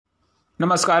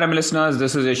Namaskaram listeners,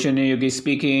 this is Ishini Yugi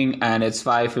speaking and it's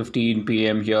 5:15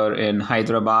 p.m. here in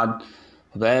Hyderabad.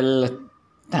 Well,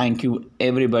 thank you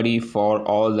everybody for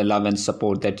all the love and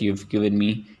support that you've given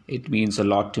me. It means a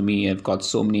lot to me. I've got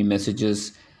so many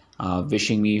messages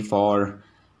wishing me for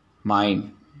my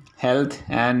health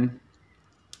and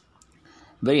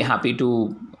very happy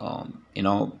to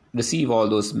receive all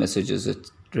those messages. It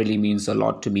really means a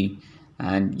lot to me.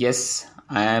 And yes,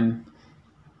 I am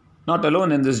not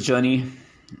alone in this journey.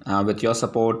 With your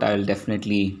support, I'll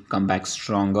definitely come back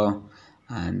stronger,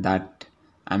 and that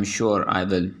I'm sure I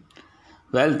will.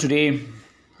 Well, today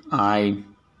I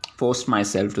forced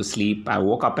myself to sleep. I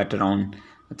woke up at around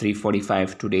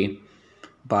 3:45 today,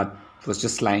 but was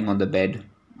just lying on the bed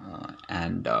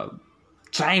and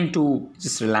trying to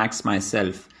just relax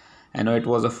myself. I know it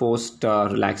was a forced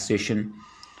relaxation.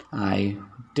 I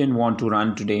didn't want to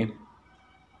run today,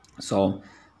 so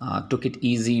took it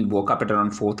easy, woke up at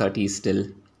around 4:30 still,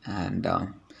 and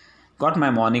got my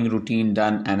morning routine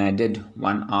done, and I did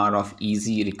 1 hour of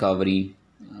easy recovery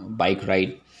bike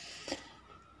ride.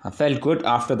 I felt good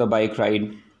after the bike ride,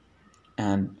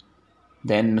 and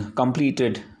then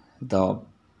completed the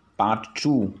part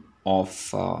 2 of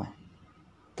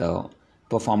the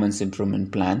performance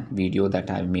improvement plan video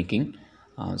that I'm making.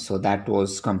 So that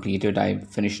was completed. I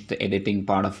finished the editing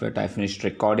part of it. I finished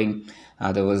recording.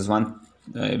 There was one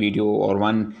video or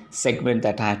one segment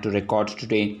that I had to record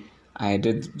today. I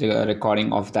did the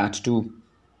recording of that too.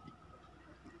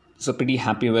 So pretty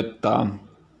happy with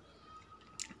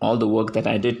all the work that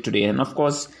I did today. And of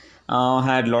course,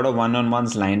 had a lot of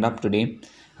one-on-ones lined up today.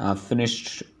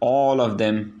 Finished all of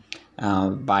them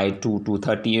by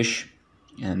 2:30ish,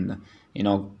 and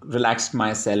relaxed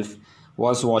myself.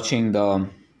 Was watching the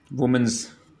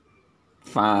women's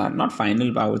not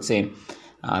final, but I would say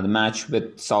the match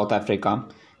with South Africa.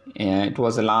 It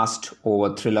was a last over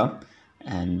thriller,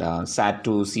 and sad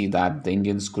to see that the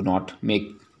Indians could not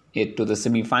make it to the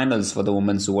semi-finals for the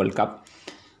Women's World Cup.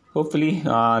 Hopefully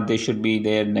they should be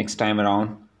there next time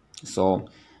around. So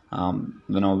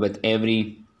with every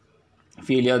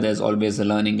failure there's always a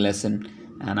learning lesson,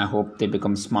 and I hope they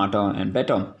become smarter and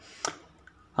better.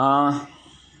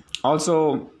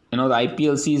 Also, the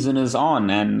IPL season is on,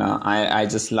 and I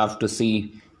just love to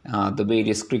see the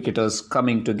various cricketers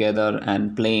coming together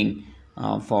and playing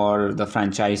for the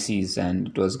franchisees. And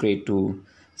it was great to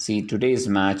see today's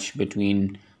match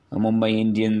between Mumbai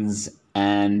Indians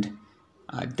and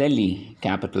Delhi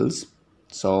Capitals.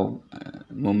 So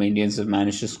Mumbai Indians have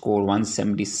managed to score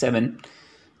 177,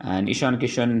 and Ishan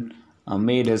Kishan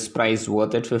made his price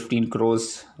worth it. 15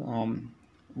 crores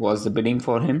was the bidding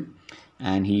for him,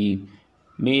 and he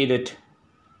made it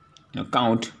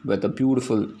count with a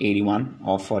beautiful 81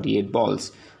 of 48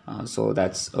 balls. So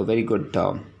that's a very good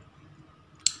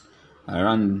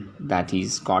run that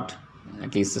he's got.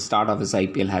 At least the start of his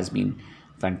IPL has been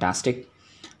fantastic.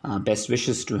 Best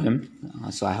wishes to him.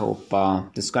 So I hope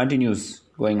this continues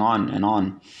going on and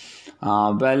on.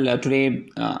 Today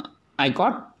I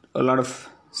got a lot of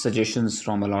suggestions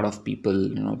from a lot of people,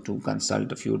 to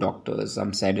consult a few doctors.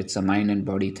 Some said it's a mind and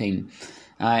body thing.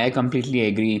 I completely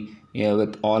agree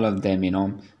with all of them.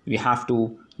 We have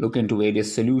to look into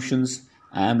various solutions.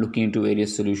 I am looking into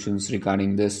various solutions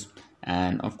regarding this,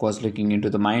 and of course looking into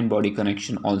the mind-body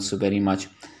connection also very much,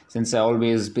 since I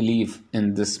always believe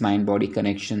in this mind-body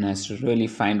connection, as to really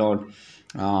find out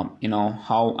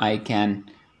how I can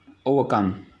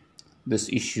overcome this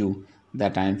issue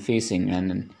that I am facing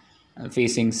and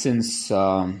facing since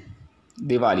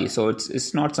Diwali. So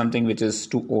it's not something which is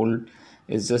too old.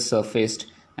 It's just surfaced,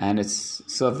 and it's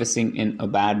surfacing in a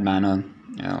bad manner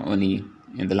only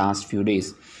in the last few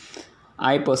days.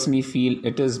 I personally feel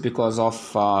it is because of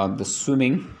the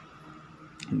swimming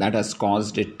that has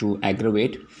caused it to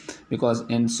aggravate. Because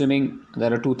in swimming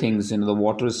there are two things. The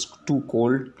water is too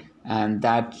cold, and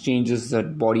that changes the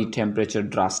body temperature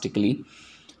drastically.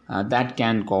 That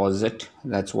can cause it.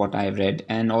 That's what I've read.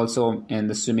 And also in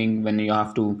the swimming, when you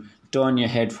have to turn your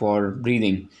head for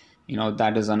breathing,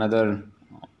 that is another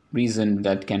reason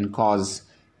that can cause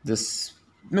this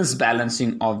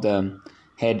misbalancing of the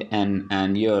head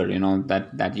and ear,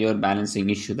 that ear balancing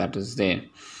issue that is there.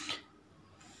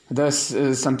 This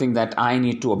is something that I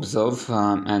need to observe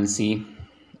and see.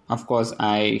 Of course,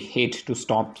 I hate to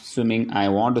stop swimming. I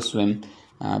want to swim.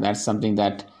 That's something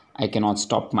that I cannot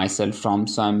stop myself from.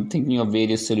 So I'm thinking of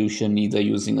various solutions, either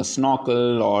using a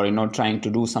snorkel or trying to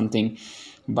do something.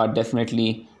 But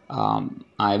definitely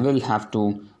I will have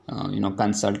to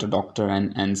consult a doctor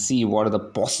and see what are the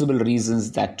possible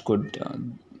reasons that could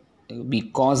be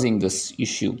causing this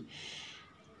issue.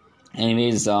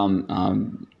 Anyways,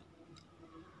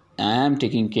 I am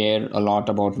taking care a lot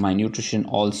about my nutrition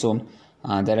also.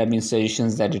 There have been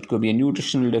suggestions that it could be a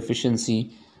nutritional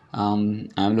deficiency. I'm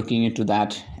looking into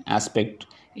that aspect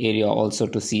area also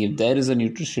to see if there is a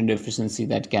nutrition deficiency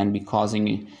that can be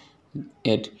causing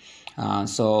it.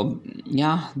 So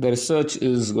yeah, the research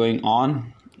is going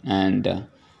on, and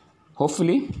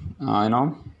hopefully,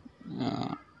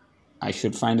 I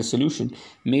should find a solution.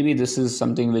 Maybe this is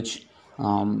something which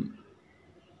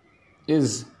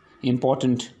is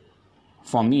important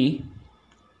for me,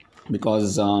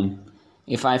 because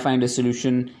if I find a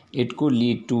solution, it could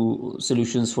lead to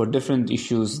solutions for different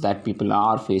issues that people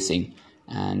are facing.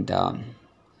 And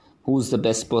who's the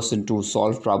best person to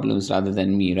solve problems rather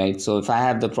than me, right? So if I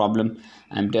have the problem,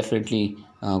 I'm definitely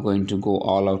going to go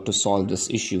all out to solve this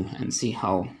issue and see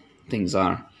how things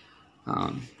are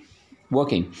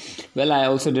working. Well, I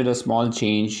also did a small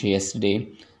change yesterday.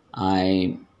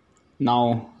 I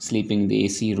now sleeping in the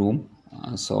AC room,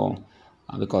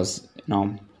 because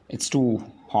it's too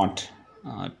hot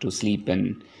to sleep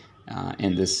in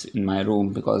my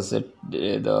room, because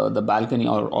the balcony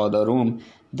or the room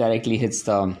directly hits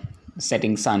the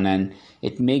setting sun, and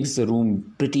it makes the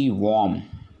room pretty warm.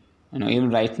 Even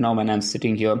right now when I'm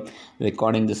sitting here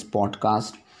recording this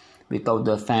podcast without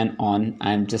the fan on,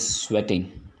 I'm just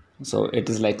sweating. So it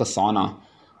is like a sauna,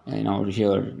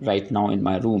 here right now in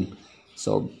my room.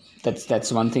 So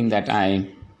that's one thing that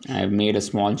I've made a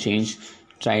small change.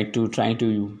 Try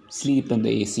to sleep in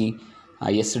the AC.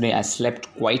 Yesterday I slept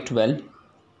quite well.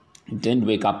 Didn't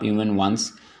wake up even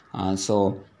once.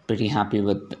 So pretty happy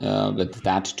with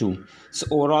that too. So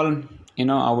overall,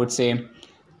 I would say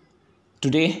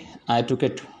today I took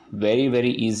it very,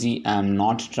 very easy. I'm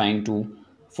not trying to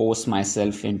force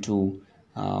myself into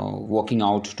working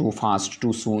out too fast,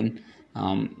 too soon.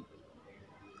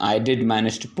 I did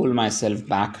manage to pull myself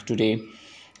back today.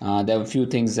 There were a few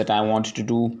things that I wanted to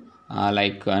do,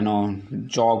 like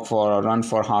jog for or run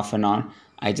for half an hour.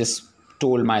 I just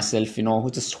told myself,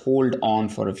 just hold on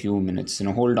for a few minutes,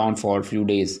 hold on for a few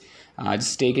days.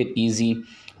 Just take it easy.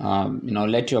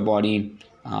 Let your body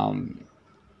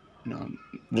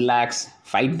relax,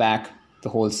 fight back the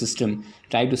whole system,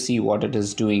 try to see what it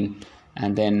is doing,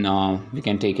 and then we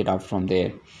can take it up from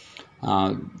there.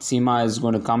 Seema is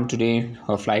going to come today.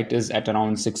 Her flight is at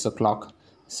around 6 o'clock,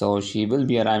 so she will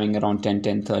be arriving around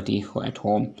 10:30 at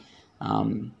home.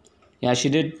 She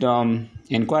did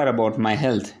inquire about my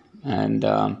health, and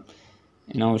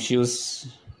she was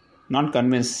not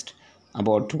convinced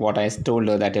about what I told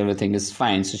her, that everything is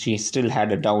fine. So she still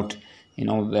had a doubt,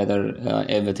 whether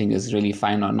everything is really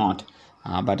fine or not.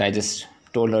 But I just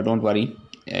told her, don't worry,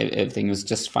 everything is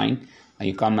just fine.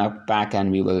 You come back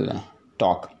and we will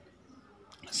talk.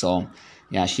 So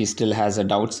yeah, she still has her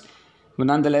doubts, but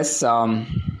nonetheless, I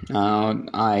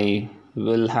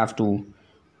will have to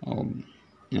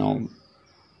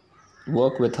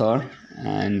work with her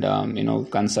and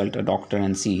consult a doctor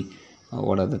and see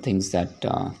what are the things that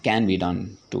can be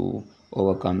done to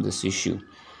overcome this issue.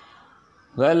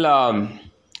 Well,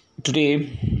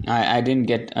 today I didn't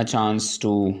get a chance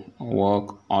to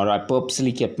work, or I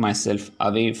purposely kept myself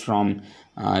away from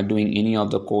doing any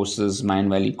of the courses, Mind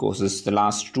Valley courses. The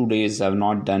last 2 days I've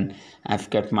not done. I've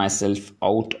kept myself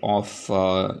out of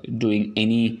doing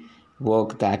any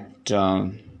work that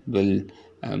will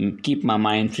keep my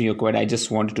mind preoccupied. I just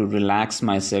wanted to relax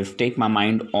myself, take my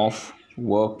mind off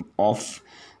work, off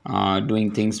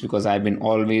doing things, because I've been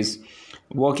always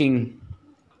working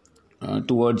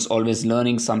towards always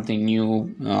learning something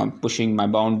new, pushing my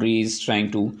boundaries,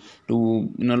 trying to do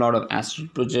a lot of astral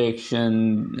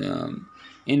projection,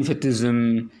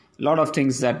 emphatism, a lot of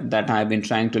things that I've been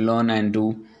trying to learn and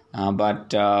do.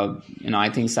 But I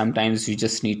think sometimes you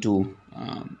just need to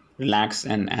relax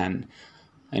and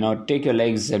take your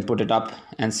legs and put it up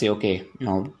and say, okay,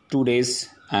 2 days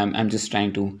I'm just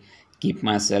trying to keep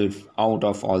myself out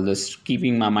of all this,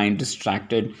 keeping my mind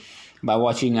distracted by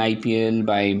watching IPL,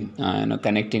 by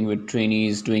connecting with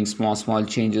trainees, doing small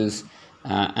changes,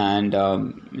 and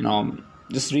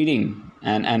just reading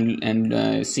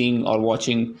and seeing or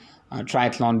watching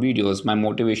triathlon videos. My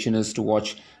motivation is to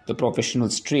watch the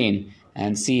professionals train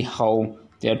and see how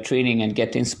they are training and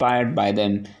get inspired by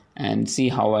them, and see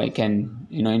how I can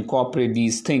incorporate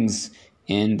these things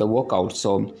in the workout.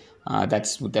 So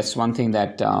that's one thing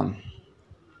that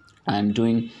I'm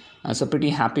doing. So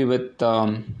pretty happy with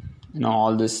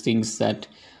all these things that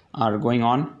are going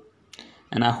on,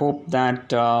 and I hope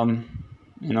that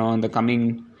in the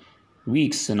coming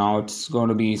weeks, it's going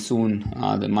to be soon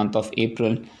the month of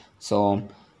April, so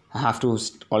I have to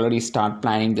already start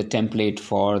planning the template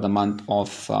for the month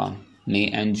of May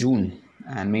and June.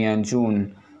 And May and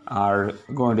June are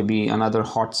going to be another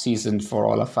hot season for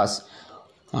all of us.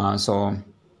 So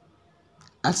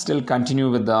I'll still continue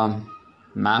with the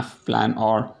MAF plan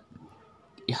or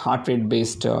heart rate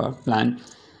based plan,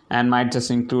 and might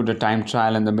just include a time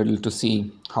trial in the middle to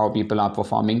see how people are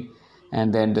performing,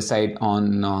 and then decide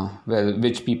on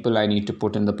which people I need to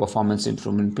put in the performance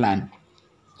improvement plan.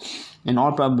 In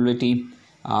all probability,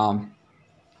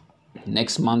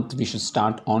 next month we should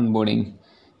start onboarding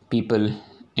people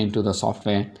into the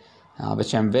software,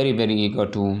 which I'm very, very eager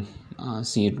to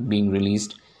see it being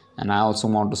released. And I also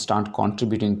want to start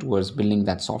contributing towards building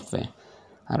that software.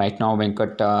 Right now,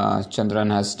 Venkat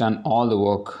Chandran has done all the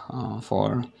work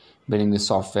for building this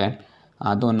software.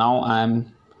 Though now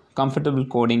I'm comfortable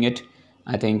coding it,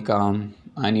 I think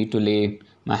I need to lay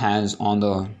my hands on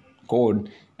the code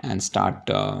and start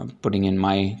putting in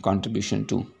my contribution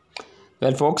too.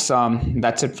 Well, folks,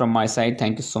 that's it from my side.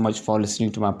 Thank you so much for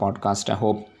listening to my podcast. I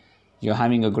hope you're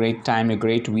having a great time, a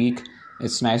great week.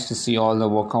 It's nice to see all the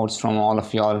workouts from all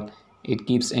of y'all. It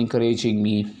keeps encouraging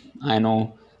me. I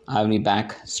know I'll be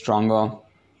back stronger,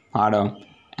 harder,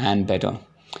 and better.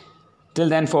 Till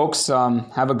then, folks,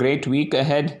 have a great week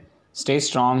ahead. Stay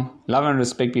strong, love and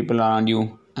respect people around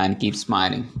you, and keep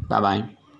smiling. Bye-bye.